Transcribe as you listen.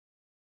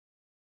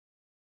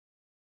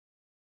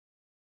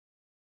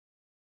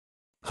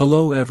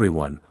Hello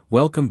everyone,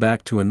 welcome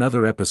back to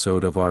another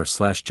episode of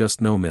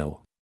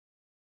r/JustNoMil.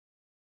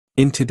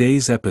 In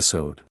today's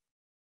episode,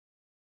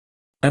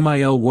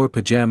 MIL wore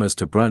pajamas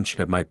to brunch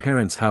at my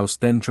parents' house,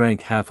 then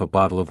drank half a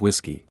bottle of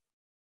whiskey.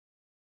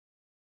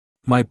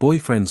 My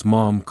boyfriend's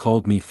mom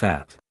called me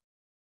fat.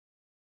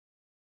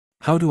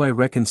 How do I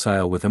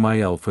reconcile with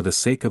MIL for the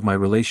sake of my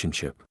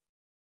relationship?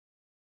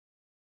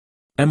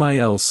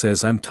 MIL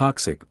says I'm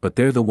toxic, but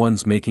they're the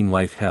ones making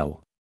life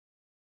hell.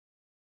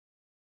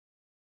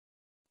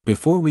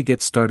 Before we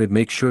get started,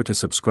 make sure to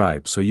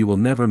subscribe so you will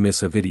never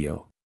miss a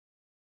video.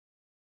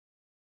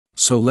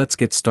 So let's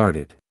get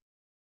started.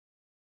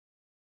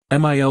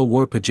 MIL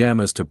wore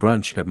pajamas to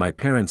brunch at my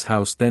parents'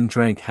 house, then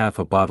drank half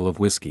a bottle of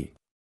whiskey.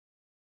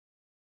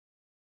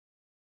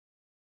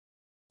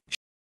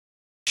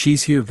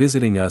 She's here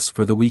visiting us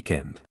for the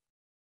weekend.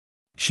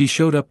 She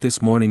showed up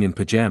this morning in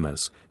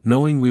pajamas,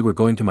 knowing we were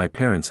going to my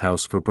parents'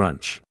 house for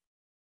brunch.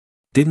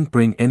 Didn't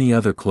bring any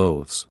other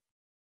clothes.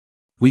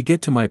 We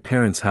get to my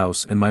parents'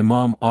 house and my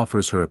mom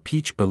offers her a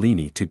peach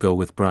Bellini to go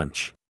with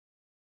brunch.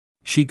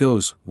 She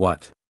goes,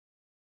 "What?"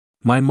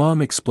 My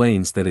mom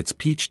explains that it's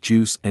peach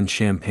juice and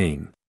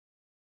champagne.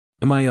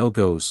 MIL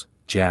goes,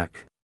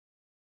 "Jack."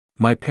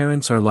 My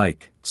parents are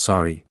like,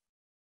 "Sorry."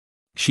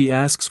 She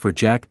asks for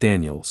Jack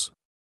Daniels.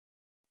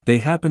 They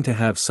happen to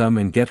have some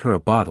and get her a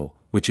bottle,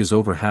 which is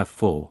over half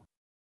full.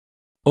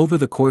 Over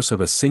the course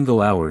of a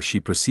single hour she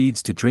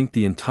proceeds to drink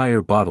the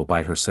entire bottle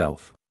by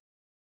herself.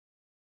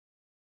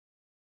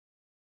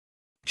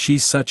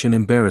 She's such an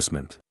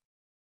embarrassment.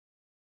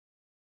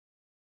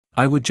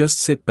 I would just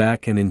sit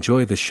back and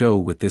enjoy the show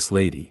with this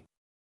lady.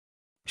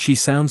 She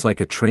sounds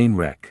like a train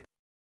wreck.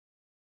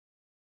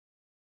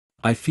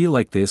 I feel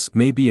like this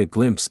may be a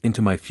glimpse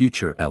into my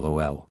future,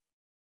 lol.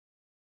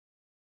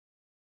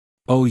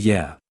 Oh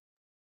yeah.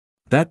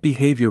 That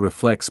behavior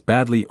reflects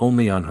badly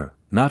only on her,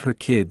 not her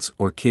kids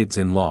or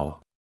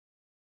kids-in-law.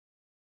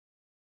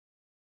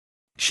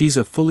 She's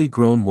a fully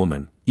grown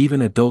woman,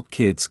 even adult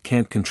kids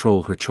can't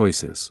control her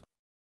choices.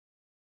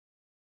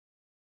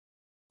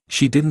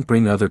 She didn't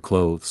bring other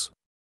clothes.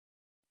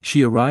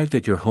 She arrived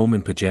at your home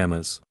in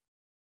pajamas.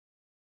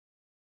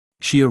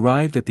 She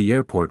arrived at the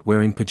airport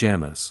wearing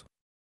pajamas.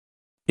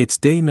 It's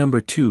day number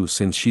 2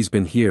 since she's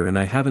been here and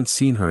I haven't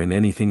seen her in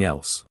anything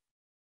else.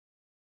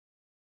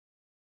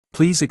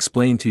 Please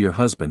explain to your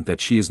husband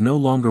that she is no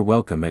longer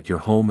welcome at your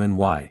home and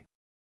why.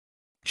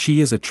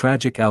 She is a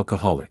tragic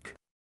alcoholic.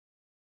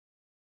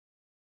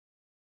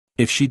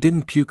 If she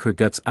didn't puke her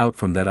guts out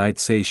from that, I'd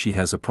say she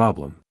has a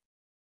problem.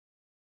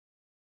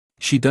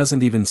 She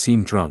doesn't even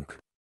seem drunk.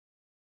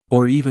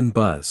 Or even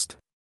buzzed.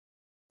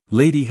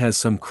 Lady has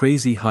some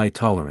crazy high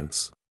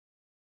tolerance.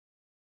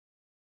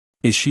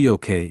 Is she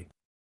okay?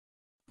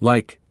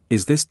 Like,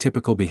 is this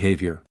typical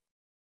behavior?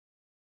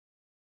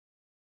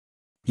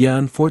 Yeah,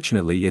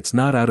 unfortunately it's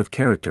not out of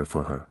character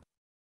for her.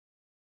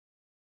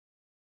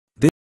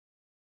 This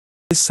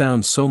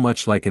sounds so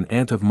much like an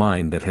aunt of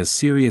mine that has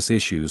serious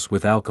issues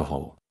with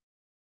alcohol.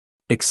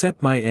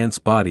 Except my aunt's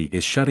body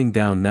is shutting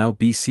down now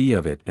BC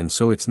of it, and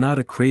so it's not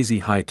a crazy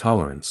high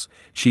tolerance,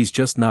 she's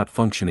just not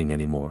functioning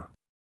anymore.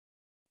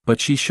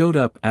 But she showed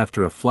up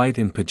after a flight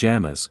in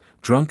pajamas,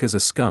 drunk as a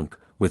skunk,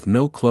 with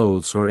no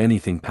clothes or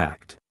anything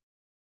packed.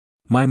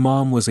 My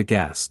mom was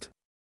aghast.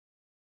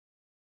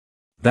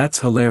 That's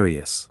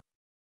hilarious.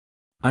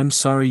 I'm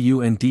sorry you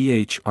and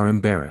DH are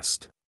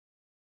embarrassed.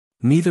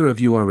 Neither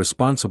of you are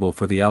responsible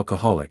for the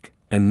alcoholic,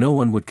 and no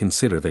one would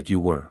consider that you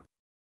were.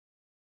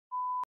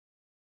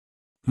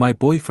 My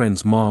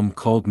boyfriend's mom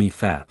called me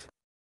fat.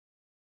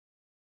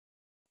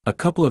 A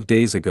couple of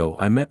days ago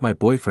I met my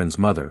boyfriend's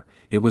mother.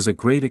 It was a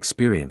great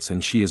experience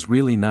and she is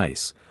really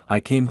nice. I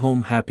came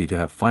home happy to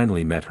have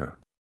finally met her.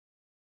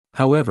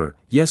 However,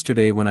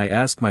 yesterday when I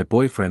asked my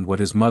boyfriend what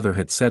his mother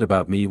had said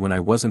about me when I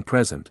wasn't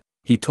present,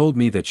 he told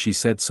me that she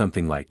said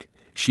something like,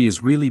 "She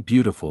is really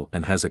beautiful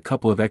and has a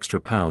couple of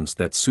extra pounds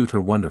that suit her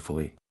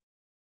wonderfully."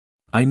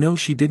 I know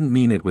she didn't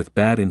mean it with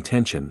bad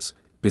intentions,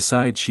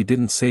 besides she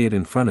didn't say it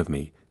in front of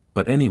me.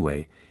 But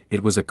anyway,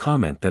 it was a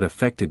comment that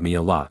affected me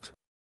a lot.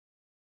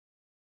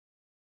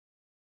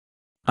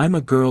 I'm a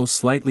girl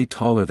slightly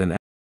taller than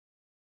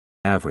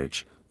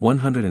average,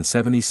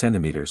 170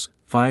 centimeters,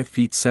 5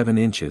 feet 7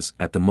 inches.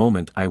 At the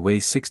moment I weigh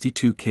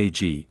 62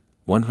 kg,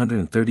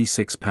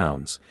 136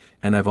 pounds,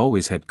 and I've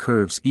always had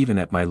curves even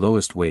at my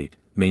lowest weight,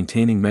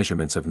 maintaining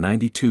measurements of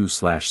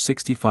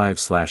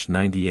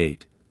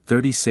 92/65/98,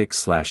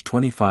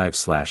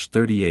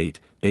 36/25/38,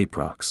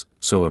 approx,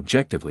 so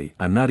objectively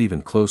I'm not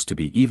even close to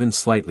be even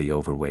slightly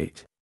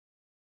overweight.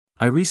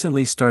 I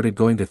recently started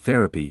going to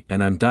therapy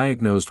and I'm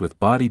diagnosed with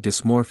body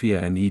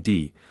dysmorphia and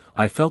ED.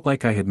 I felt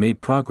like I had made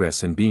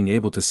progress in being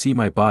able to see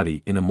my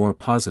body in a more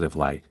positive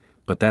light,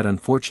 but that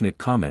unfortunate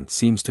comment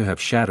seems to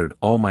have shattered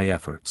all my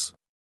efforts.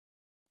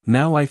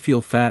 Now I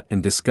feel fat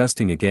and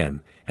disgusting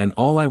again, and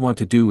all I want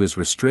to do is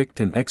restrict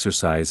and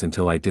exercise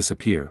until I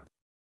disappear.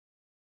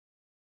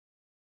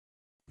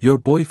 Your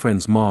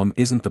boyfriend's mom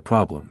isn't the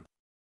problem.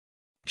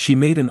 She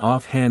made an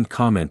offhand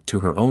comment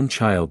to her own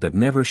child that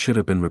never should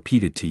have been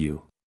repeated to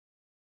you.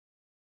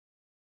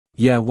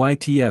 Yeah,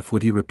 YTF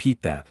would he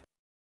repeat that?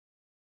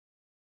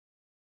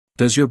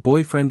 Does your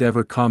boyfriend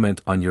ever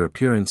comment on your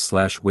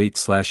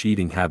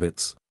appearance/weight/eating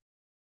habits?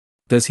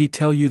 Does he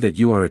tell you that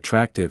you are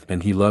attractive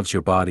and he loves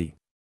your body?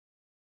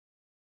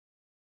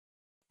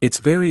 It's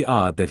very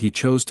odd that he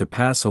chose to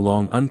pass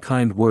along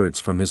unkind words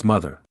from his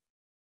mother.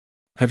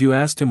 Have you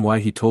asked him why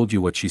he told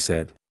you what she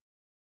said?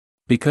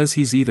 Because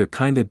he's either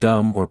kinda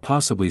dumb or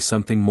possibly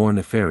something more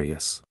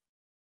nefarious.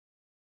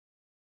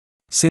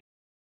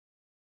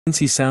 Since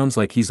he sounds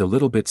like he's a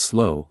little bit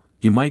slow,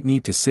 you might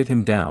need to sit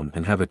him down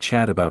and have a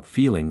chat about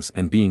feelings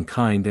and being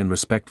kind and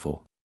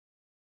respectful.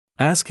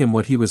 Ask him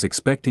what he was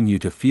expecting you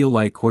to feel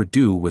like or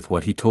do with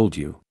what he told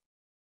you.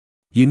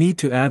 You need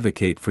to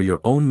advocate for your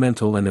own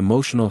mental and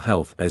emotional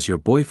health, as your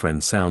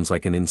boyfriend sounds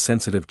like an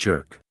insensitive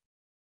jerk.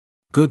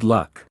 Good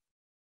luck.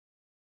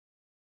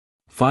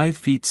 5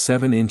 feet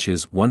 7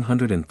 inches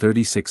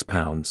 136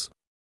 pounds.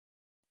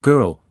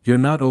 Girl, you're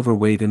not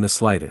overweight in the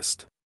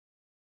slightest.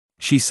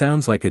 She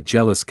sounds like a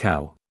jealous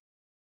cow.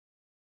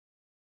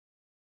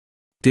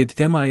 Did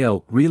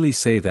MIL really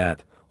say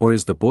that, or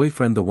is the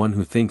boyfriend the one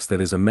who thinks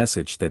that is a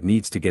message that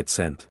needs to get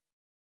sent?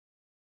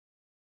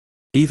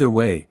 Either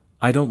way,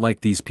 I don't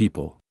like these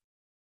people.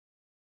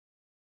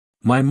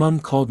 My mum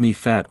called me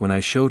fat when I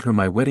showed her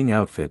my wedding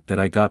outfit that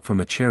I got from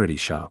a charity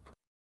shop.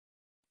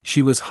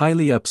 She was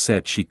highly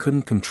upset she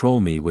couldn't control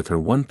me with her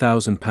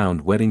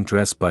 £1,000 wedding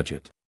dress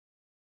budget.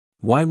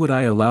 Why would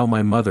I allow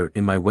my mother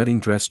in my wedding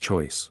dress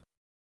choice?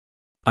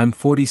 I'm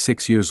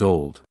 46 years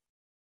old.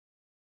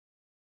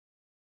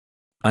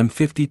 I'm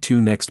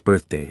 52 next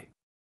birthday.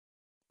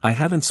 I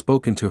haven't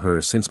spoken to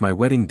her since my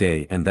wedding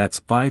day, and that's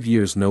 5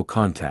 years no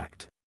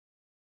contact.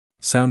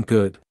 Sound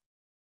good?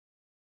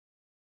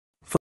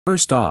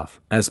 First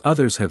off, as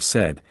others have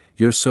said,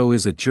 your so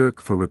is a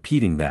jerk for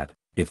repeating that,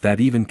 if that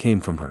even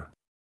came from her.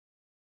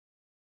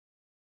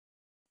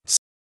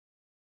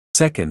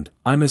 Second,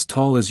 I'm as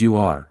tall as you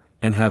are,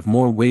 and have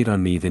more weight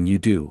on me than you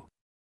do.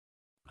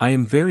 I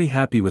am very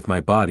happy with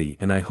my body,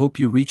 and I hope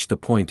you reach the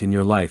point in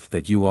your life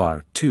that you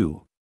are,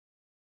 too.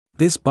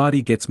 This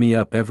body gets me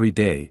up every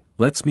day,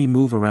 lets me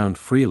move around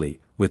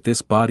freely. With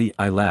this body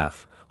I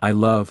laugh, I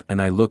love,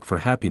 and I look for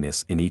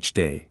happiness in each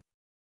day.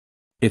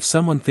 If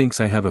someone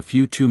thinks I have a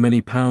few too many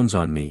pounds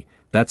on me,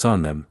 that's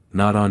on them,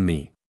 not on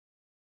me.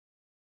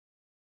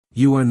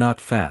 You are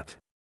not fat.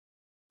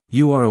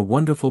 You are a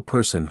wonderful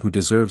person who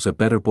deserves a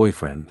better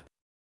boyfriend.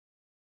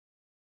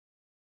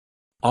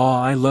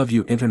 Aw, I love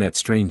you, internet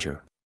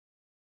stranger.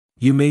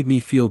 You made me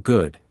feel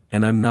good,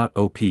 and I'm not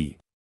OP.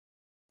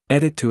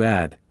 Edit to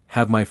add,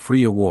 have my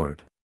free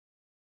award.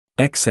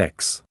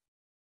 XX.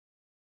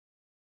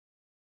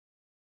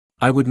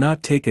 I would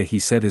not take a he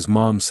said his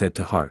mom said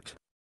to heart.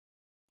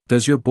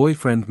 Does your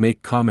boyfriend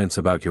make comments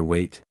about your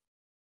weight?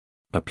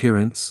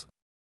 Appearance?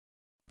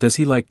 Does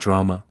he like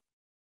drama?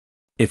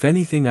 If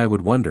anything, I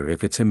would wonder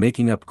if it's him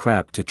making up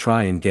crap to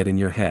try and get in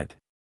your head.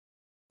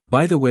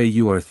 By the way,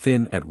 you are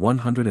thin at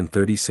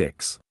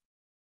 136.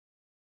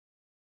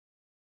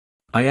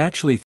 I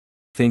actually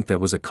think that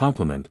was a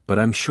compliment, but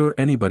I'm sure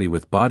anybody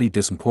with body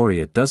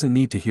dysphoria doesn't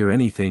need to hear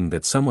anything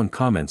that someone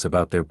comments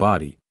about their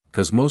body,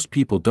 cause most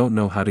people don't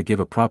know how to give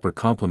a proper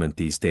compliment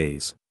these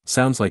days.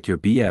 Sounds like your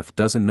BF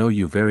doesn't know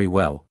you very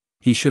well.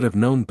 He should have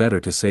known better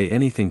to say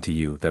anything to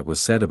you that was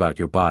said about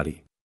your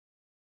body.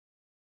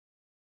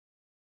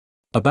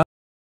 About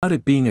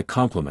it being a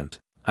compliment,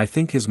 I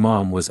think his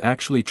mom was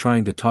actually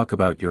trying to talk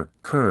about your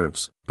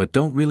curves, but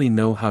don't really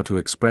know how to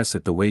express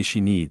it the way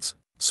she needs.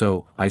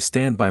 So, I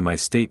stand by my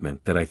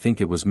statement that I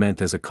think it was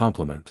meant as a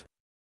compliment.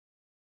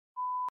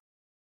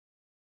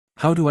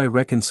 How do I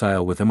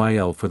reconcile with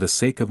MIL for the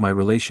sake of my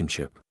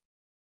relationship?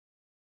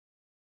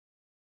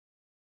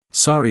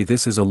 Sorry,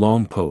 this is a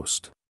long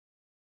post.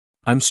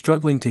 I'm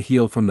struggling to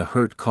heal from the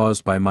hurt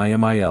caused by my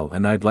MIL,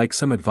 and I'd like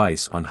some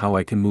advice on how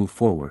I can move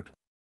forward.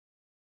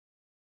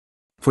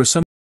 For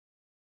some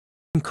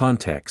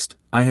context,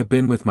 I have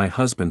been with my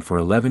husband for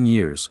 11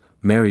 years,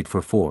 married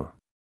for 4.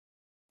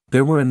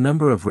 There were a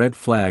number of red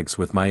flags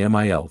with my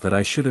MIL that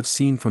I should have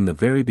seen from the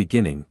very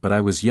beginning, but I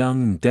was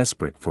young and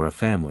desperate for a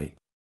family.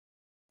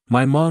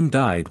 My mom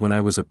died when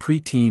I was a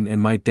preteen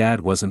and my dad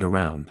wasn't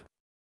around.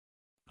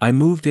 I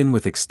moved in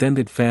with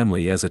extended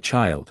family as a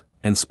child,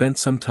 and spent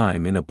some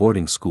time in a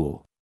boarding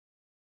school.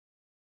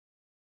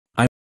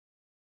 I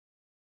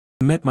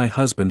met my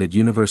husband at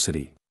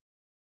university.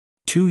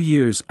 2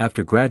 years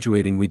after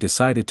graduating, we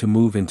decided to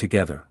move in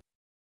together.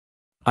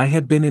 I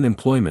had been in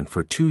employment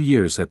for 2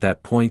 years at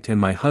that point, and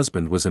my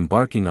husband was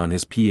embarking on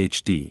his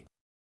PhD.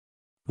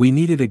 We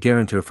needed a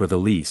guarantor for the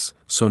lease,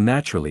 so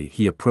naturally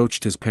he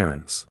approached his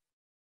parents.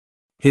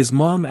 His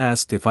mom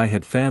asked if I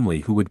had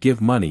family who would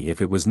give money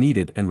if it was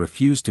needed and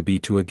refused to be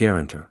to a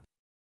guarantor.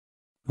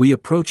 We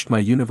approached my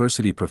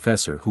university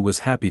professor, who was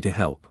happy to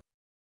help.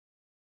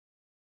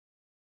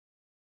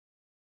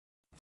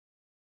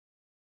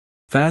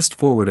 Fast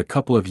forward a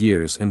couple of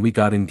years and we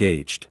got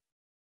engaged.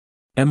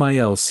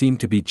 MIL seemed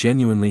to be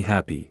genuinely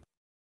happy.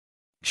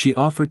 She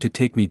offered to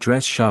take me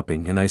dress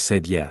shopping and I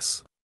said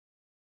yes.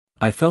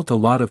 I felt a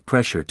lot of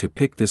pressure to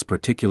pick this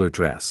particular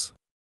dress.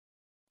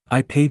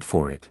 I paid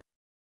for it.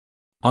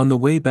 On the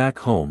way back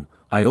home,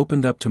 I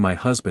opened up to my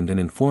husband and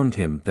informed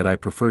him that I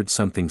preferred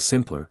something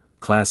simpler,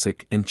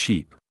 classic and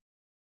cheap.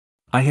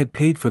 I had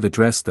paid for the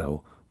dress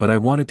though, but I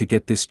wanted to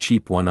get this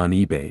cheap one on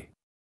eBay.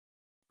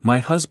 My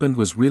husband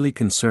was really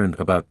concerned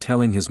about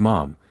telling his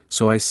mom,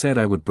 so I said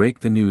I would break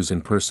the news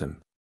in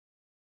person.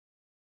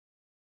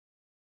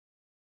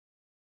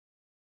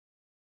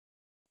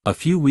 A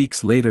few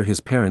weeks later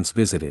his parents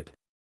visited.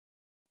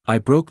 I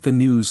broke the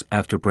news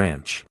after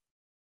brunch.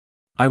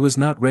 I was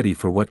not ready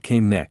for what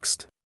came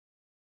next.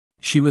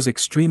 She was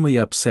extremely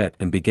upset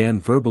and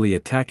began verbally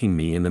attacking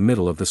me in the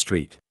middle of the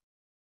street.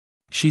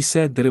 She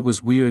said that it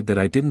was weird that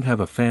I didn't have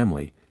a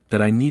family,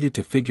 that I needed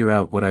to figure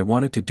out what I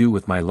wanted to do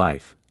with my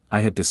life.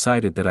 I had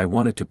decided that I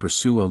wanted to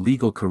pursue a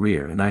legal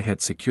career and I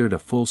had secured a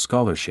full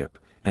scholarship,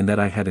 and that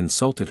I had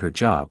insulted her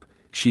job.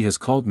 She has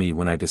called me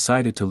when I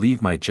decided to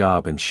leave my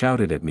job and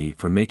shouted at me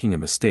for making a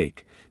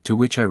mistake, to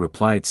which I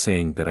replied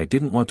saying that I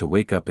didn't want to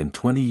wake up in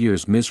 20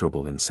 years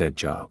miserable in said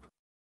job.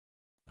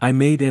 I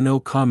made no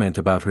comment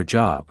about her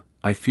job.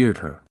 I feared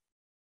her.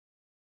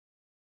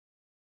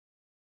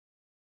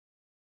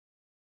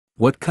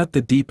 What cut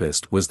the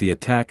deepest was the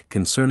attack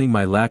concerning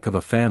my lack of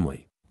a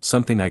family,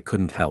 something I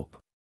couldn't help.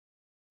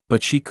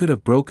 But she could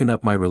have broken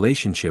up my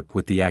relationship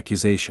with the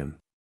accusation.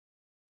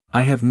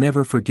 I have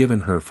never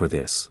forgiven her for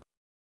this.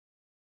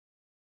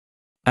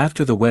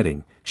 After the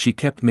wedding, she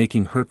kept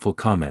making hurtful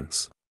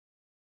comments.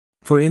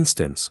 For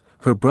instance,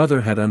 her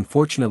brother had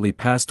unfortunately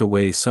passed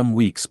away some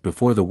weeks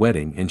before the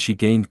wedding and she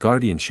gained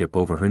guardianship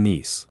over her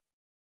niece.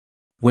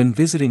 When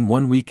visiting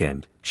one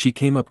weekend, she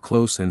came up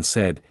close and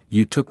said,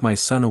 "You took my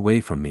son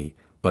away from me,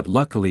 but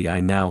luckily I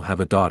now have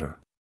a daughter."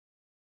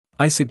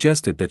 I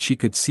suggested that she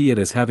could see it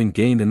as having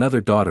gained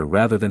another daughter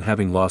rather than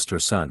having lost her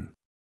son.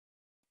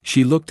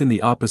 She looked in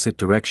the opposite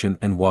direction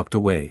and walked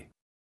away.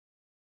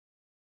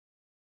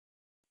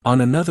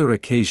 On another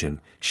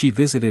occasion, she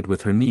visited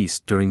with her niece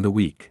during the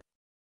week.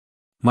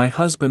 My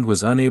husband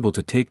was unable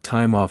to take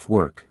time off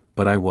work,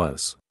 but I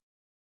was.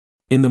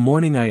 In the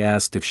morning I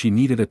asked if she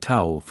needed a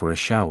towel for a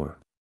shower.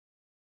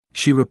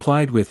 She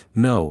replied with,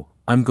 "No,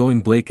 I'm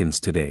going Blaken's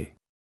today."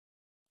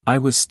 I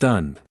was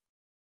stunned.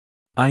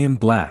 I am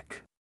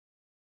black.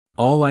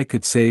 All I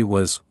could say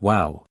was,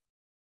 "Wow."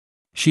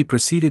 She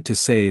proceeded to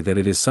say that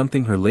it is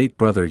something her late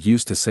brother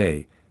used to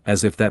say,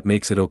 as if that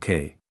makes it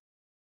okay.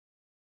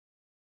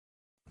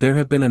 There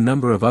have been a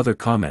number of other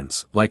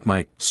comments, like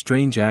my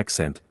strange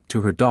accent,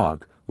 to her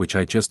dog, which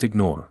I just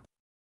ignore.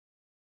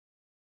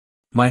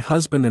 My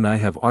husband and I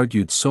have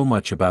argued so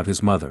much about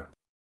his mother.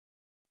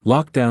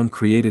 Lockdown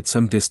created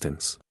some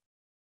distance.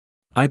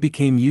 I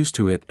became used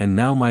to it and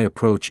now my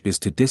approach is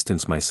to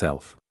distance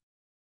myself.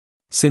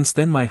 Since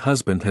then my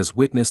husband has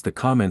witnessed the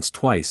comments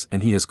twice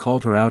and he has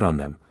called her out on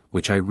them,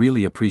 which I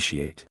really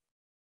appreciate.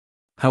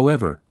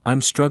 However,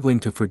 I'm struggling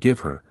to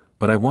forgive her,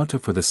 but I want to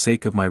for the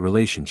sake of my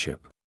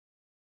relationship.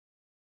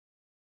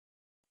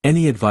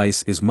 Any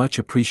advice is much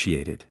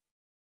appreciated.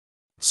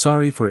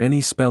 Sorry for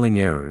any spelling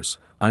errors,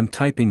 I'm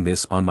typing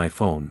this on my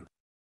phone.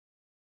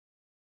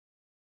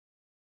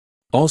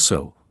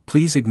 Also,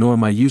 please ignore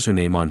my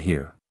username on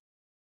here.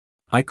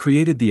 I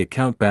created the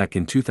account back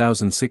in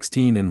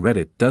 2016 and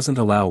Reddit doesn't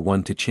allow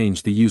one to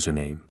change the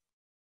username.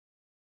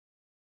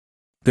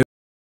 There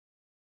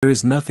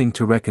is nothing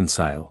to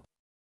reconcile.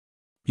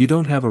 You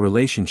don't have a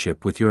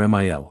relationship with your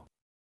MIL.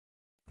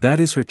 That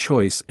is her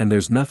choice and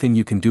there's nothing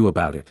you can do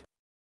about it.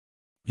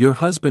 Your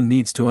husband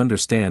needs to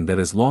understand that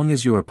as long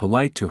as you are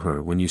polite to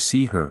her when you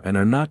see her and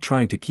are not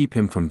trying to keep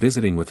him from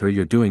visiting with her,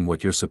 you're doing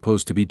what you're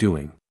supposed to be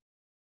doing.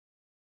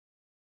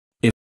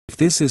 If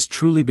this is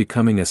truly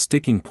becoming a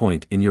sticking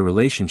point in your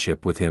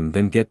relationship with him,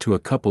 then get to a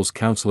couples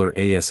counselor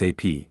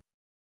ASAP.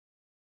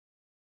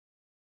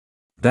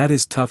 That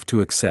is tough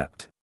to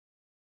accept.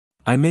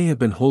 I may have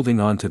been holding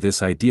on to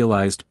this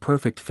idealized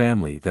perfect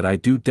family that I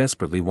do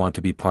desperately want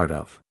to be part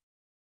of.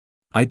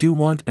 I do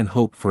want and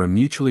hope for a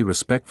mutually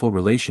respectful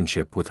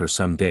relationship with her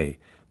someday,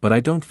 but I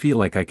don't feel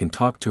like I can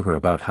talk to her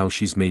about how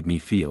she's made me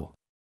feel.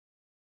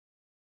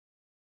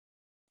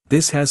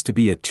 This has to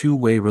be a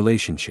two-way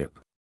relationship.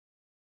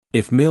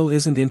 If Mil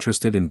isn't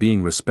interested in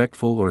being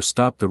respectful or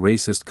stop the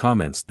racist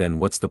comments, then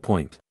what's the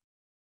point?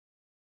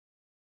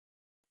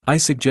 I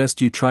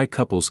suggest you try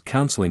couples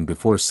counseling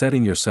before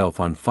setting yourself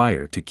on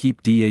fire to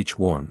keep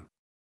warm.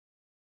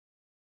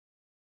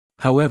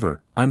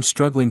 However, I'm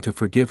struggling to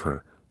forgive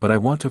her, but I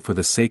want to for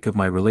the sake of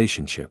my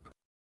relationship.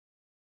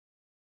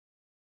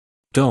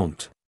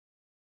 Don't.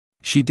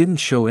 She didn't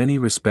show any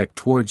respect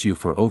towards you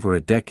for over a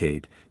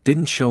decade,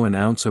 didn't show an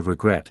ounce of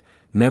regret,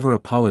 never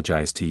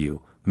apologized to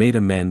you, made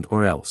amend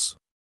or else.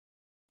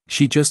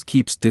 She just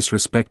keeps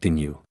disrespecting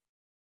you.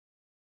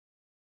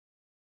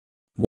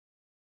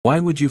 Why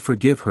would you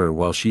forgive her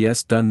while she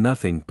has done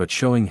nothing but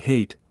showing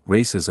hate,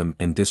 racism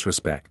and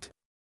disrespect?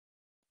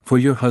 For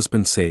your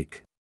husband's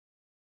sake.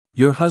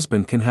 Your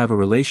husband can have a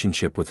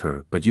relationship with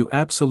her, but you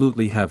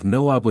absolutely have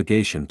no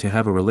obligation to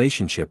have a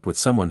relationship with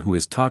someone who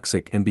is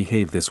toxic and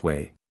behave this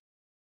way.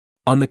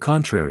 On the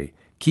contrary,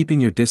 keeping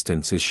your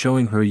distance is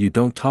showing her you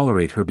don't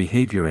tolerate her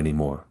behavior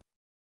anymore.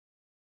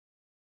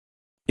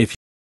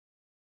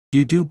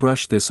 You do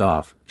brush this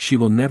off, she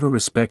will never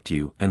respect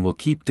you and will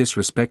keep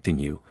disrespecting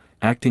you,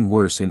 acting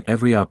worse in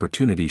every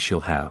opportunity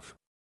she'll have.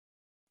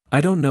 I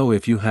don't know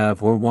if you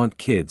have or want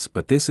kids,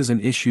 but this is an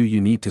issue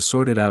you need to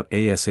sort it out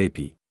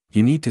ASAP.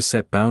 You need to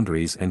set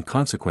boundaries and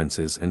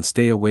consequences and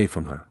stay away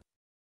from her.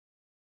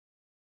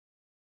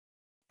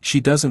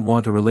 She doesn't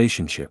want a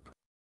relationship.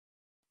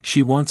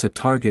 She wants a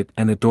target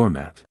and a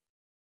doormat.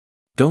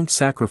 Don't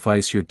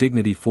sacrifice your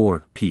dignity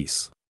for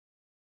peace.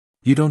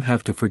 You don't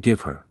have to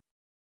forgive her.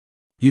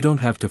 You don't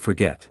have to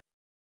forget.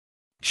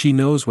 She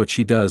knows what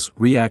she does,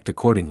 react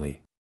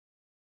accordingly.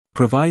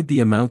 Provide the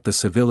amount the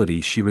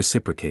civility she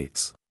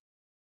reciprocates.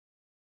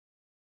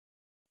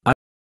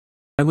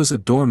 I was a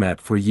doormat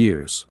for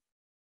years.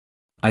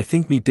 I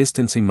think me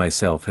distancing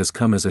myself has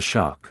come as a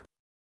shock.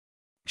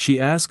 She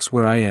asks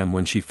where I am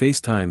when she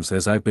FaceTimes,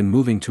 as I've been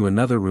moving to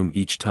another room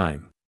each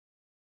time.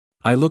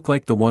 I look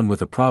like the one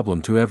with a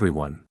problem to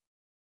everyone.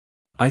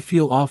 I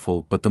feel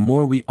awful, but the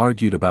more we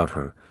argued about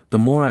her, the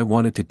more I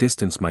wanted to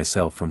distance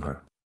myself from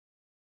her.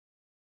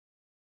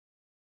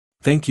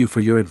 Thank you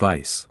for your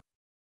advice.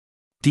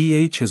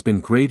 DH has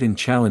been great in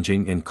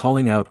challenging and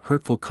calling out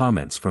hurtful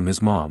comments from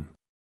his mom.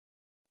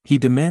 He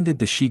demanded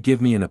that she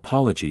give me an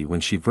apology when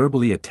she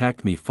verbally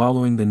attacked me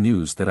following the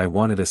news that I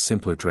wanted a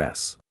simpler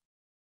dress.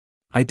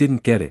 I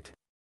didn't get it.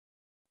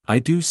 I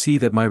do see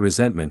that my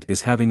resentment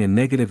is having a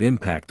negative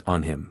impact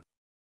on him.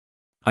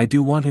 I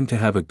do want him to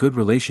have a good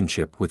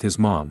relationship with his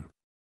mom.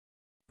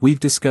 We've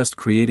discussed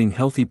creating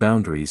healthy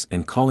boundaries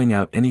and calling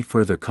out any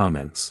further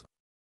comments.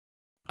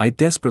 I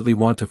desperately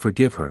want to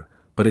forgive her,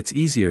 but it's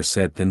easier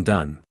said than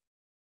done.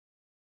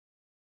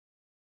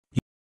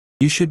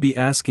 You should be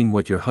asking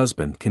what your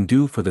husband can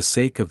do for the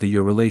sake of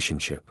your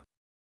relationship.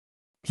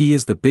 He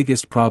is the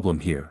biggest problem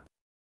here.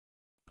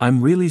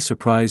 I'm really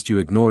surprised you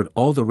ignored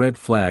all the red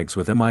flags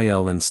with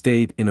MIL and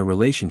stayed in a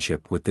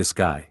relationship with this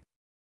guy.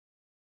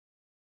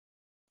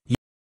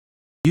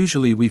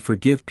 Usually we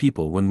forgive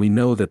people when we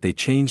know that they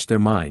changed their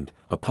mind,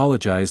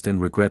 apologized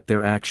and regret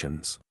their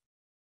actions.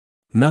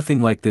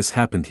 Nothing like this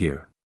happened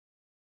here.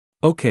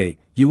 Okay,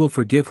 you will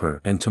forgive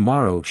her and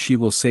tomorrow she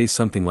will say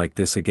something like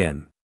this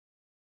again.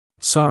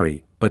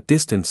 Sorry, but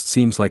distance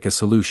seems like a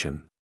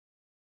solution.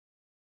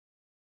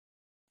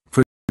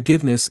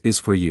 Forgiveness is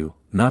for you,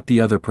 not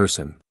the other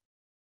person.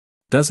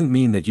 Doesn't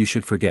mean that you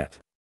should forget.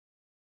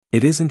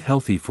 It isn't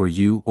healthy for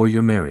you or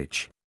your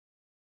marriage.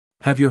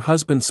 Have your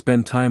husband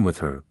spend time with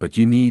her, but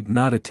you need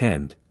not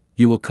attend.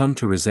 You will come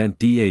to resent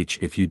DH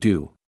if you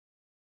do.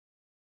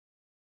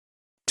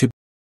 To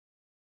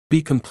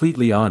be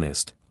completely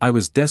honest, I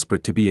was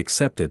desperate to be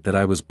accepted that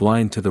I was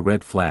blind to the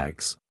red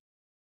flags.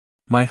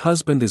 My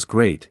husband is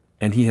great,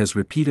 and he has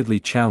repeatedly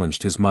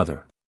challenged his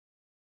mother.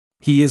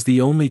 He is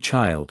the only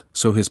child,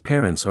 so his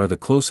parents are the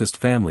closest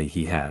family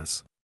he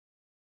has.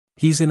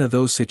 He's in a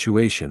those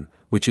situation,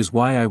 which is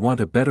why I want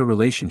a better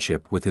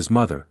relationship with his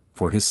mother,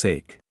 for his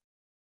sake.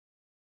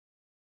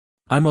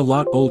 I'm a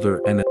lot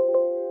older and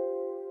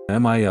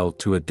MIL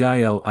to a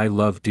DIL I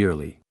love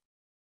dearly.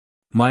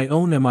 My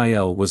own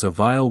MIL was a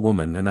vile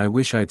woman and I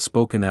wish I'd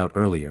spoken out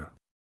earlier.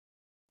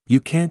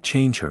 You can't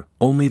change her,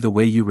 only the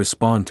way you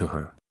respond to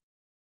her.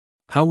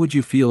 How would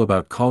you feel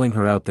about calling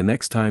her out the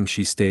next time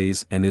she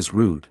stays and is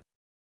rude?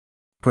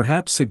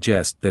 Perhaps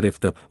suggest that if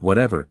the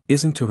whatever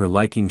isn't to her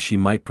liking, she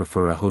might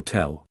prefer a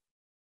hotel.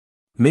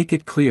 Make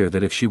it clear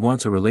that if she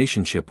wants a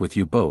relationship with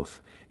you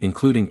both,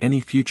 including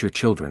any future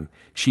children,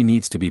 she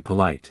needs to be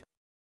polite.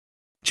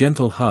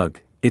 Gentle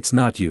hug, it's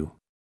not you.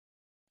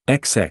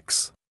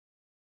 XX.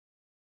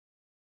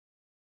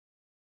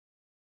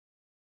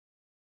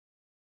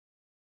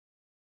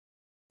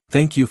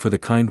 Thank you for the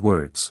kind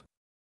words.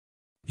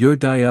 Your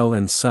DIL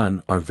and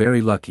son are very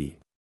lucky.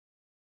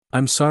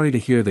 I'm sorry to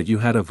hear that you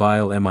had a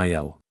vile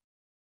MIL.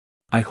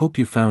 I hope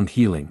you found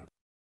healing.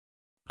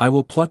 I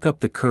will pluck up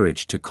the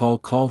courage to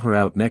call her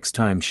out next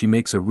time she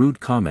makes a rude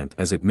comment,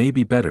 as it may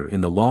be better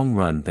in the long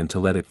run than to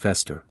let it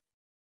fester.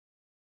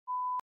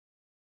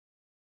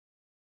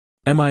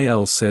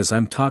 MIL says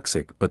I'm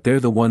toxic, but they're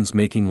the ones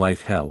making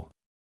life hell.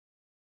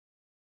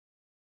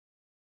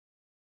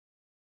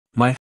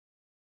 My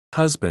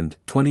husband,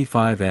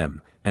 25M,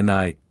 and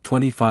I,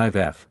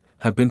 25F,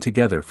 have been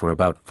together for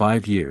about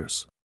 5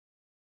 years.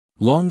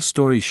 Long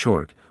story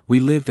short, we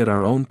lived at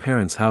our own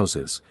parents'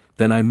 houses,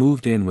 then I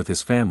moved in with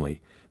his family,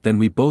 then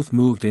we both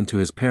moved into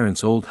his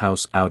parents' old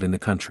house out in the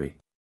country.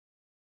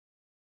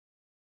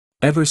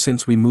 Ever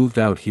since we moved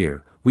out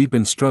here, we've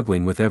been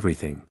struggling with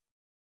everything.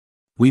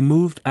 We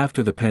moved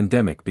after the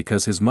pandemic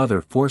because his mother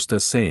forced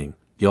us, saying,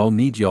 "Y'all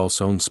need y'all's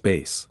own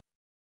space."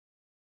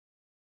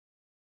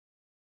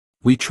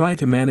 We try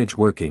to manage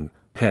working,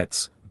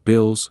 pets,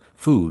 bills,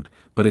 food,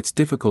 but it's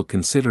difficult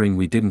considering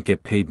we didn't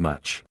get paid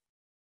much.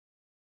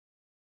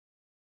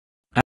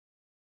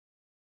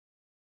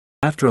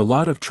 After a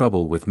lot of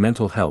trouble with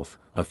mental health,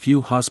 a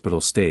few hospital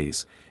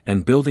stays,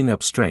 and building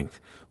up strength,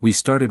 we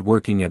started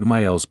working at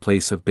MIL's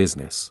place of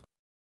business.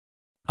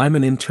 I'm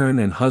an intern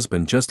and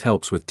husband just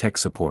helps with tech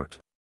support.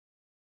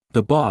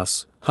 The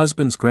boss,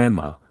 husband's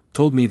grandma,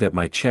 told me that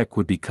my check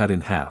would be cut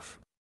in half.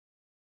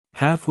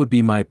 Half would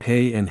be my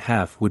pay and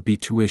half would be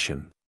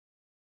tuition.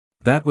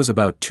 That was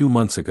about 2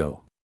 months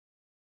ago.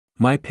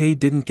 My pay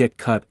didn't get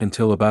cut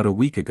until about a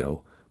week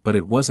ago, but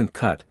it wasn't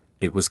cut,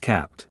 it was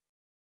capped.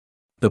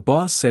 The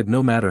boss said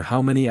no matter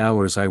how many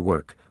hours I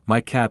work, my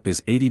cap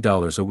is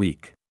 $80 a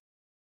week.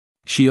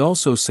 She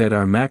also said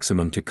our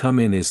maximum to come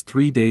in is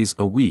 3 days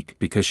a week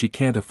because she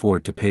can't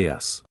afford to pay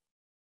us.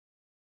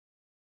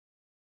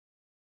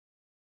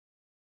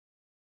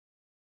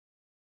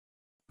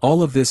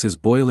 All of this is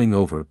boiling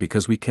over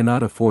because we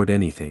cannot afford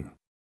anything.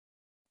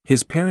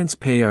 His parents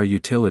pay our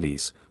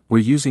utilities, we're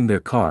using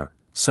their car,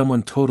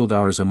 someone totaled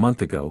ours a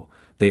month ago,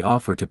 they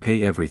offer to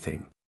pay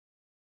everything.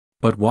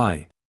 But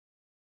why?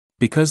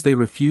 Because they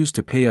refuse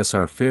to pay us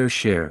our fair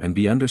share and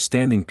be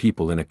understanding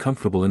people in a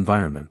comfortable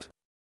environment.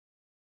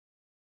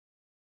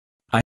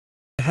 I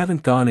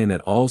haven't gone in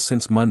at all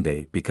since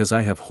Monday because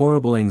I have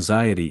horrible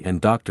anxiety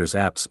and doctor's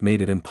apps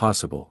made it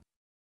impossible.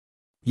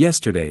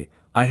 Yesterday,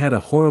 I had a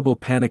horrible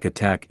panic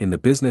attack in the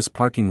business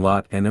parking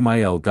lot and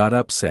MIL got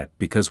upset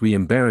because we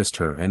embarrassed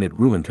her and it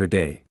ruined her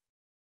day.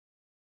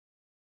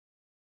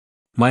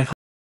 My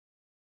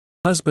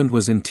husband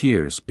was in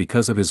tears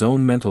because of his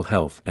own mental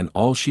health and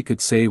all she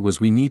could say was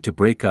we need to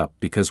break up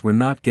because we're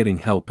not getting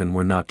help and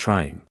we're not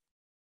trying.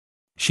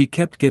 She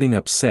kept getting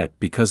upset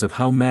because of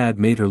how mad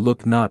made her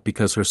look, not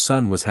because her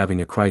son was having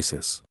a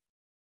crisis.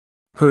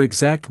 Her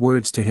exact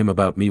words to him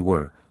about me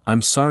were,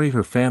 "I'm sorry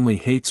her family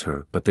hates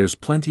her but there's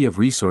plenty of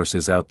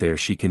resources out there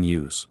she can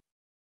use."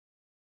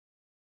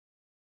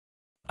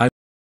 I've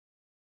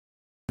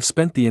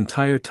spent the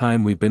entire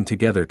time we've been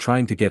together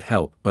trying to get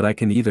help but I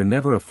can either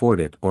never afford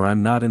it or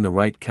I'm not in the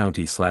right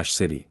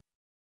county/city.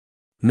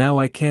 Now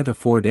I can't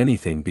afford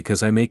anything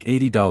because I make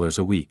 $80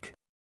 a week.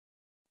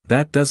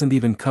 That doesn't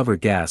even cover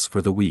gas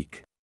for the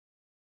week.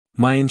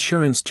 My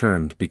insurance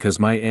termed because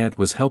my aunt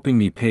was helping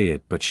me pay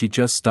it but she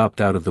just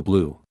stopped out of the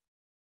blue.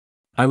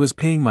 I was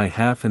paying my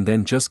half and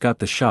then just got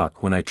the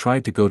shock when I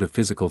tried to go to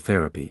physical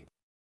therapy.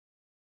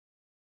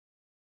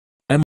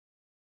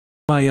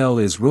 MIL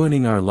is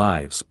ruining our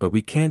lives but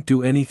we can't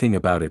do anything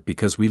about it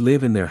because we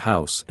live in their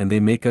house and they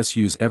make us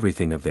use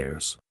everything of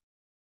theirs.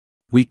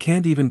 We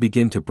can't even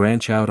begin to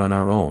branch out on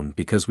our own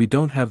because we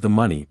don't have the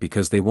money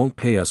because they won't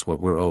pay us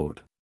what we're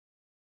owed.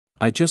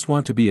 I just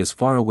want to be as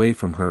far away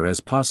from her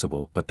as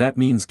possible but that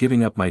means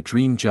giving up my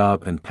dream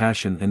job and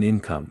passion and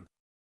income.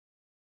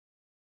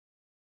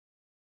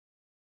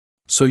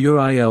 So your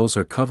ILs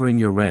are covering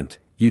your rent,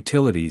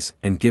 utilities,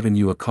 and giving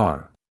you a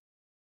car.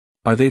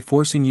 Are they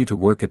forcing you to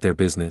work at their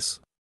business?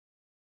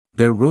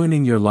 They're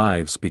ruining your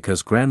lives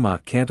because grandma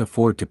can't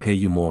afford to pay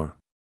you more.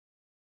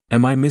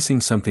 Am I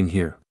missing something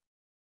here?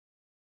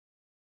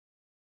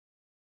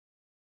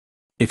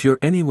 If you're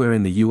anywhere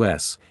in the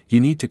US, you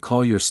need to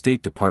call your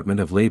State Department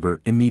of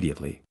Labor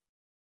immediately.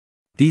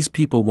 These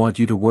people want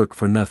you to work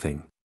for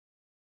nothing.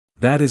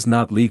 That is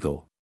not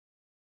legal.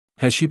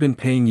 Has she been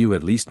paying you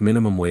at least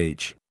minimum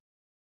wage?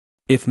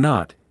 If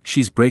not,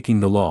 she's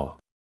breaking the law.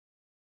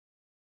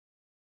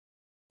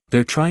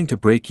 They're trying to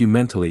break you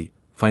mentally,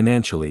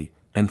 financially,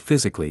 and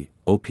physically,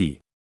 OP.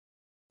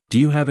 Do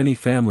you have any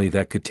family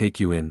that could take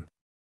you in?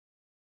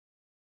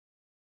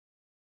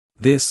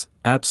 This,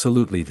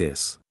 absolutely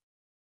this.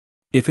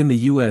 If in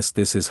the US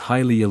this is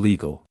highly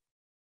illegal.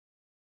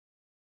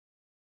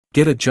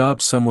 Get a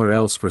job somewhere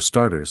else for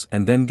starters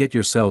and then get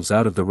yourselves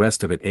out of the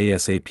rest of it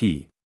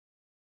ASAP.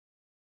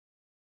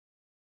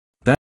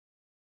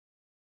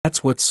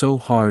 That's what's so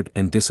hard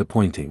and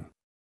disappointing.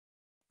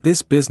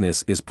 This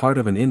business is part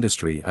of an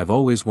industry I've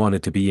always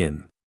wanted to be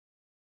in.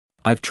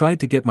 I've tried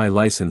to get my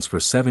license for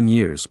 7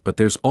 years but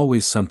there's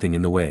always something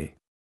in the way.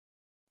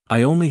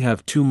 I only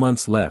have 2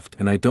 months left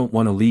and I don't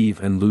want to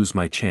leave and lose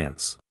my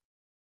chance.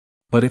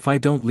 But if I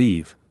don't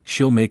leave,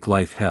 she'll make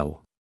life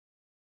hell.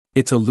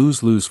 It's a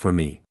lose-lose for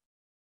me.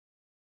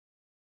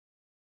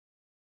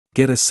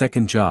 Get a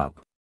second job.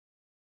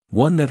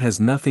 One that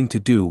has nothing to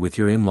do with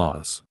your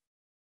in-laws.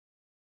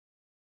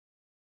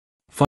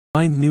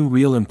 Find new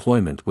real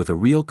employment with a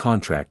real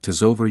contract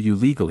to over you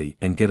legally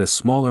and get a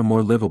smaller,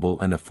 more livable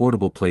and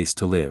affordable place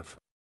to live.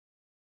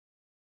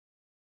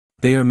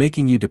 They are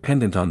making you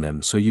dependent on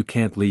them so you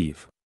can't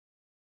leave.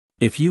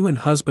 If you and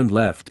husband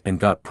left and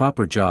got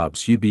proper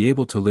jobs you'd be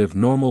able to live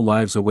normal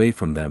lives away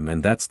from them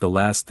and that's the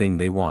last thing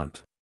they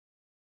want.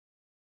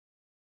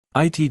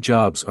 IT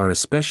jobs are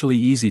especially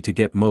easy to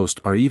get,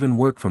 most are even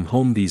work from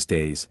home these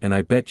days and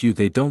I bet you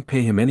they don't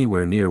pay him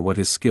anywhere near what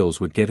his skills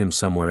would get him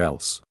somewhere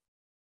else.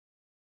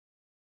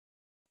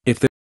 If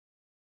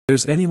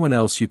there's anyone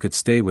else you could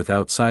stay with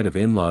outside of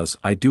in-laws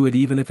I'd do it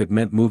even if it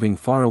meant moving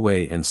far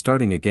away and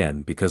starting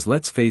again because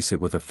let's face it,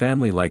 with a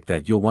family like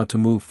that you'll want to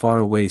move far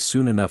away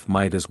soon enough,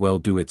 might as well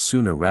do it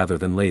sooner rather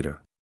than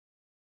later.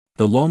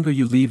 The longer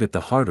you leave it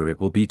the harder it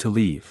will be to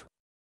leave.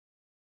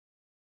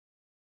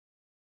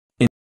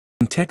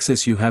 In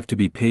Texas you have to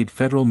be paid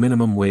federal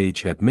minimum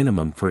wage at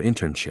minimum for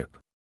internship.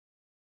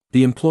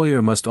 The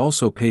employer must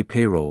also pay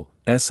payroll,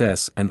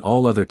 SS and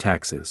all other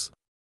taxes.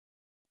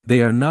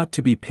 They are not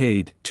to be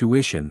paid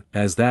tuition,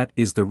 as that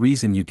is the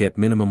reason you get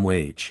minimum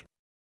wage.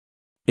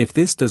 If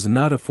this does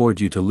not afford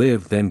you to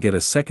live, then get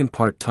a second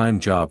part-time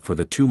job for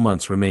the 2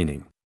 months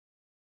remaining.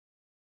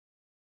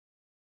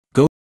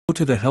 Go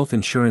to the health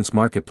insurance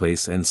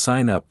marketplace and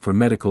sign up for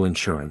medical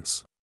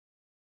insurance.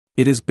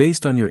 It is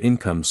based on your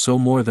income, so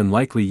more than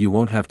likely you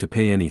won't have to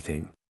pay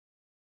anything.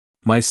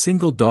 My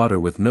single daughter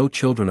with no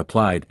children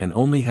applied and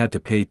only had to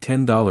pay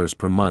 $10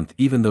 per month,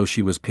 even though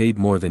she was paid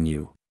more than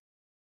you.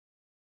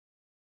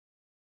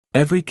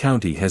 Every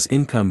county has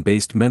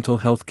income-based mental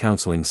health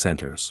counseling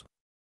centers.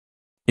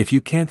 If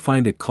you can't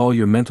find it, call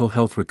your mental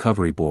health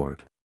recovery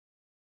board.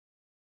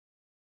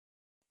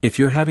 If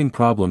you're having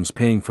problems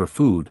paying for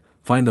food,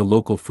 find a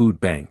local food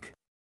bank.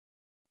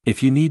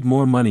 If you need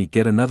more money,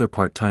 get another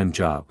part-time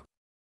job.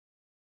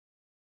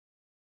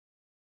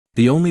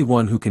 The only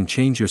one who can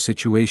change your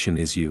situation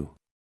is you.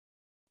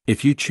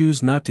 If you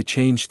choose not to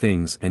change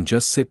things and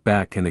just sit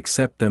back and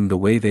accept them the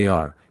way they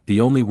are,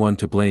 the only one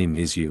to blame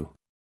is you.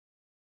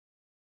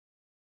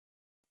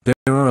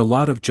 There are a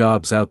lot of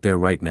jobs out there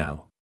right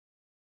now.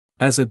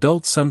 As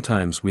adults,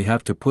 sometimes we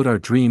have to put our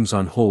dreams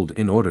on hold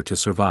in order to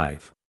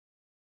survive.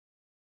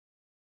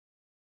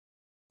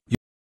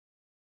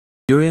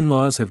 Your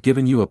in-laws have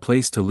given you a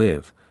place to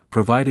live,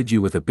 provided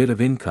you with a bit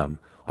of income,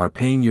 are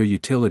paying your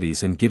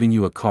utilities and giving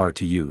you a car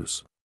to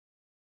use.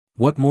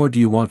 What more do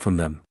you want from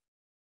them?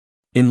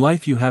 In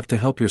life you have to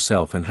help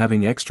yourself, and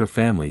having extra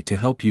family to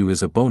help you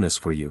is a bonus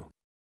for you.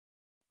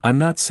 I'm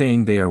not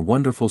saying they are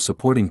wonderful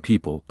supporting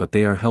people, but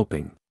they are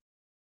helping.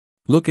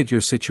 Look at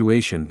your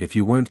situation if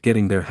you weren't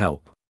getting their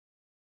help.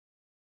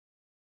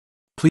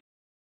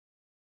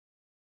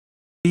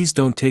 Please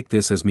don't take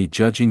this as me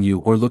judging you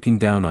or looking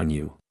down on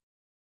you.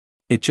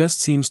 It just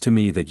seems to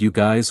me that you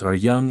guys are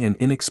young and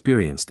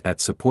inexperienced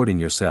at supporting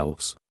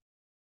yourselves.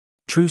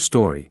 True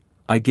story,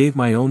 I gave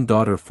my own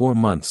daughter 4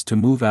 months to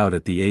move out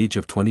at the age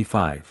of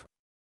 25.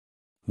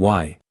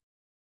 Why?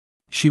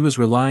 She was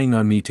relying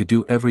on me to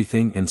do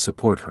everything and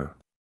support her.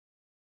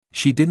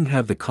 She didn't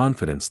have the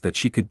confidence that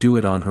she could do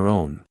it on her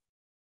own.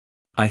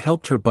 I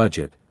helped her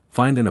budget,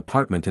 find an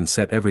apartment and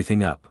set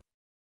everything up.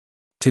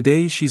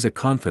 Today she's a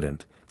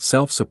confident,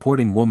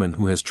 self-supporting woman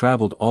who has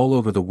traveled all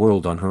over the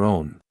world on her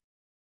own.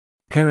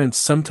 Parents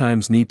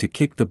sometimes need to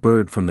kick the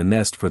bird from the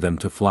nest for them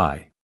to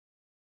fly.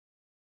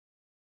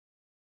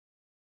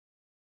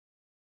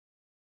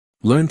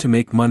 Learn to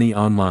make money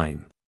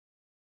online.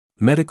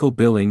 Medical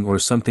billing or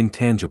something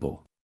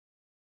tangible.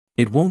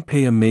 It won't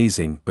pay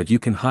amazing, but you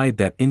can hide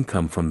that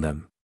income from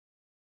them.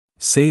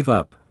 Save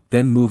up,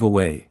 then move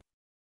away.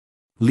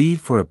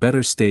 Leave for a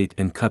better state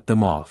and cut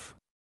them off.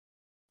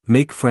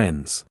 Make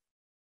friends.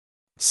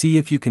 See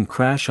if you can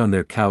crash on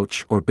their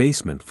couch or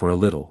basement for a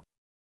little.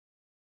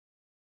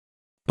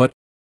 But,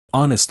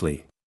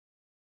 honestly,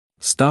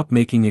 stop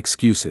making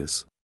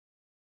excuses.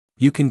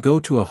 You can go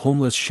to a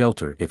homeless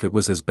shelter if it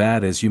was as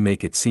bad as you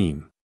make it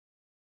seem.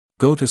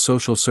 Go to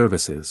social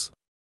services.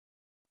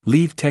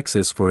 Leave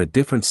Texas for a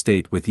different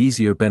state with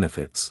easier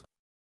benefits.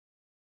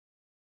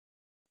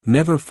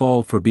 Never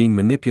fall for being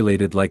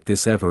manipulated like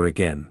this ever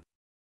again.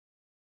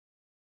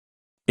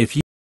 If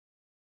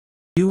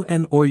you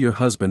and/or your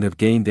husband have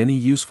gained any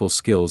useful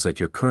skills at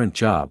your current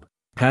job,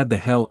 pad the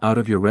hell out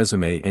of your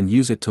resume and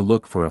use it to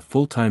look for a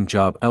full-time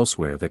job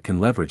elsewhere that can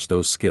leverage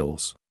those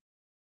skills.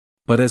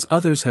 But as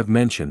others have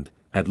mentioned,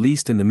 at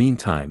least in the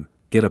meantime,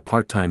 get a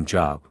part-time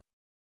job.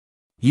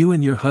 You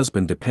and your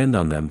husband depend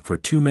on them for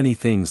too many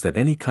things that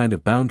any kind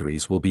of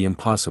boundaries will be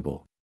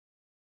impossible.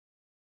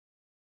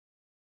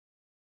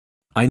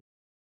 I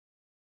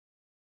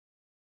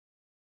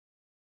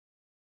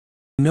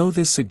know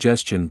this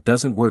suggestion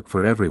doesn't work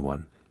for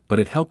everyone, but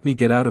it helped me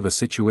get out of a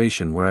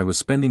situation where I was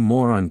spending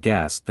more on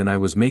gas than I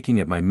was making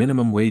at my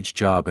minimum wage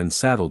job and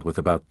saddled with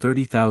about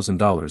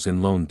 $30,000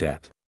 in loan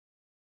debt.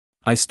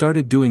 I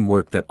started doing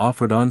work that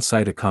offered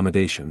on-site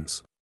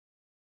accommodations.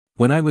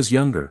 When I was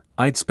younger,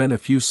 I'd spent a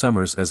few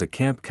summers as a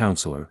camp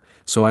counselor,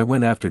 so I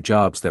went after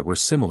jobs that were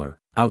similar,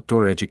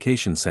 outdoor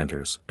education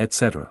centers,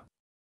 etc.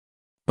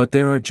 But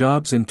there are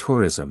jobs in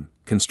tourism,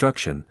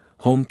 construction,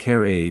 home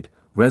care aid,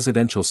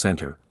 residential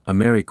center,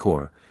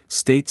 AmeriCorps,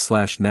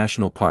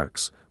 state/national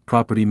parks,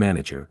 property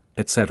manager,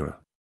 etc.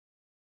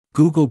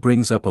 Google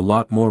brings up a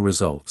lot more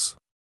results.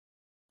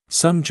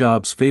 Some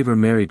jobs favor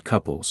married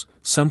couples,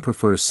 some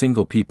prefer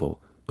single people,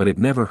 but it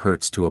never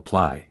hurts to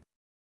apply.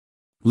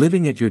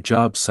 Living at your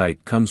job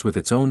site comes with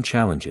its own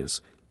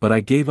challenges, but I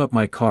gave up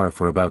my car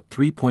for about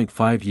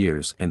 3.5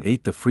 years and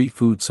ate the free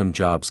food some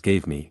jobs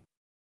gave me.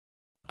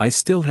 I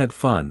still had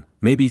fun,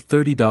 maybe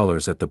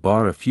 $30 at the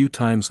bar a few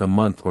times a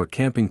month, or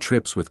camping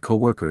trips with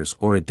coworkers,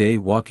 or a day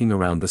walking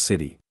around the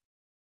city.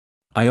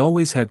 I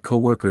always had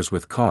coworkers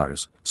with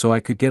cars, so I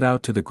could get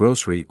out to the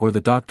grocery or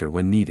the doctor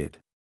when needed.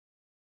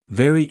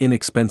 Very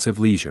inexpensive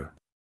leisure.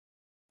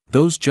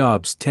 Those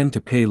jobs tend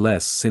to pay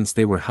less since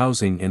they were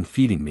housing and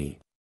feeding me.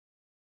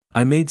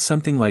 I made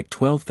something like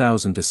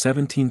 $12,000 to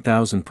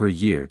 $17,000 per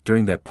year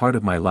during that part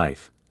of my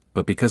life,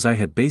 but because I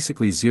had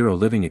basically zero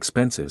living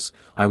expenses,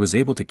 I was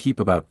able to keep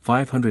about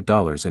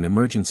 $500 in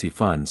emergency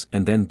funds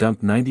and then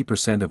dump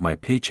 90% of my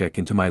paycheck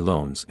into my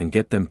loans and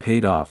get them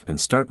paid off and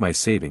start my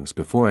savings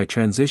before I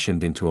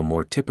transitioned into a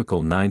more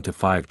typical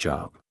 9-to-5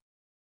 job.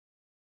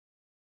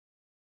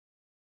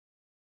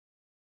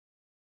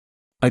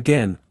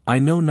 Again, I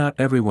know not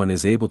everyone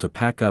is able to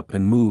pack up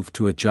and move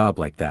to a job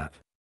like that.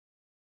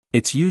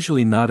 It's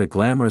usually not a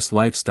glamorous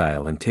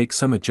lifestyle and takes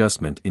some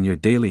adjustment in your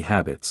daily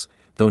habits,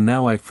 though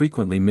now I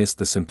frequently miss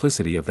the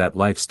simplicity of that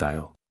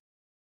lifestyle.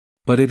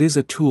 But it is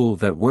a tool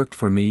that worked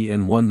for me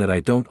and one that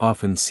I don't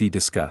often see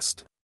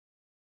discussed.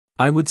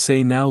 I would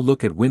say now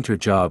look at winter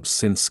jobs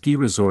since ski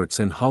resorts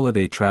and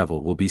holiday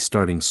travel will be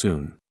starting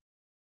soon.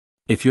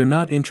 If you're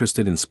not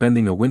interested in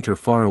spending a winter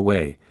far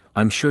away,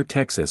 I'm sure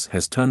Texas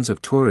has tons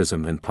of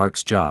tourism and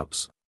parks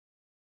jobs.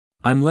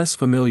 I'm less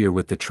familiar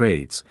with the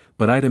trades,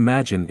 but I'd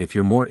imagine if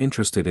you're more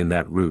interested in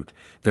that route,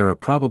 there are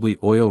probably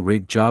oil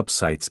rig job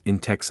sites in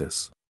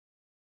Texas.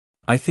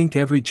 I think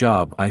every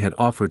job I had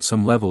offered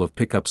some level of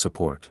pickup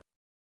support.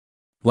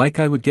 Like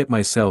I would get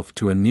myself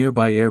to a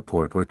nearby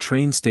airport or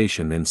train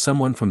station and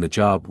someone from the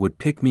job would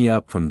pick me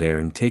up from there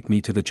and take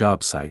me to the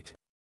job site.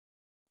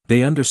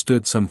 They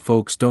understood some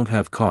folks don't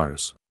have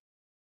cars.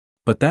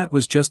 But that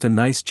was just a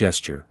nice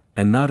gesture,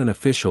 and not an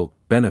official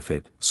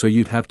benefit, so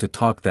you'd have to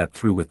talk that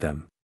through with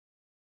them.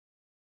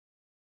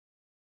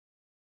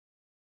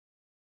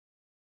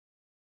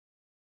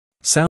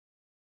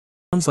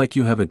 Sounds like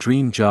you have a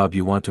dream job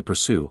you want to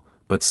pursue,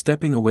 but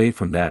stepping away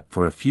from that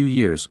for a few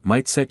years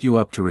might set you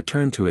up to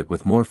return to it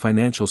with more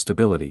financial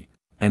stability,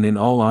 and in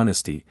all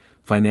honesty,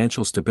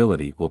 financial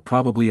stability will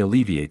probably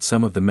alleviate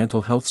some of the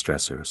mental health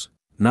stressors,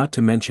 not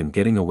to mention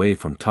getting away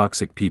from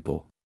toxic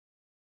people.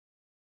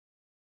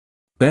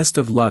 Best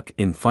of luck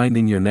in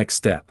finding your next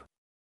step.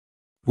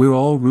 We're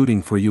all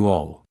rooting for you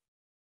all.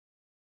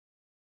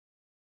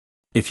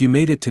 If you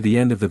made it to the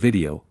end of the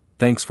video,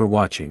 thanks for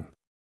watching.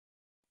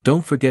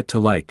 Don't forget to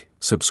like,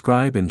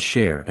 subscribe and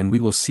share, and we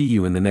will see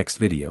you in the next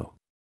video.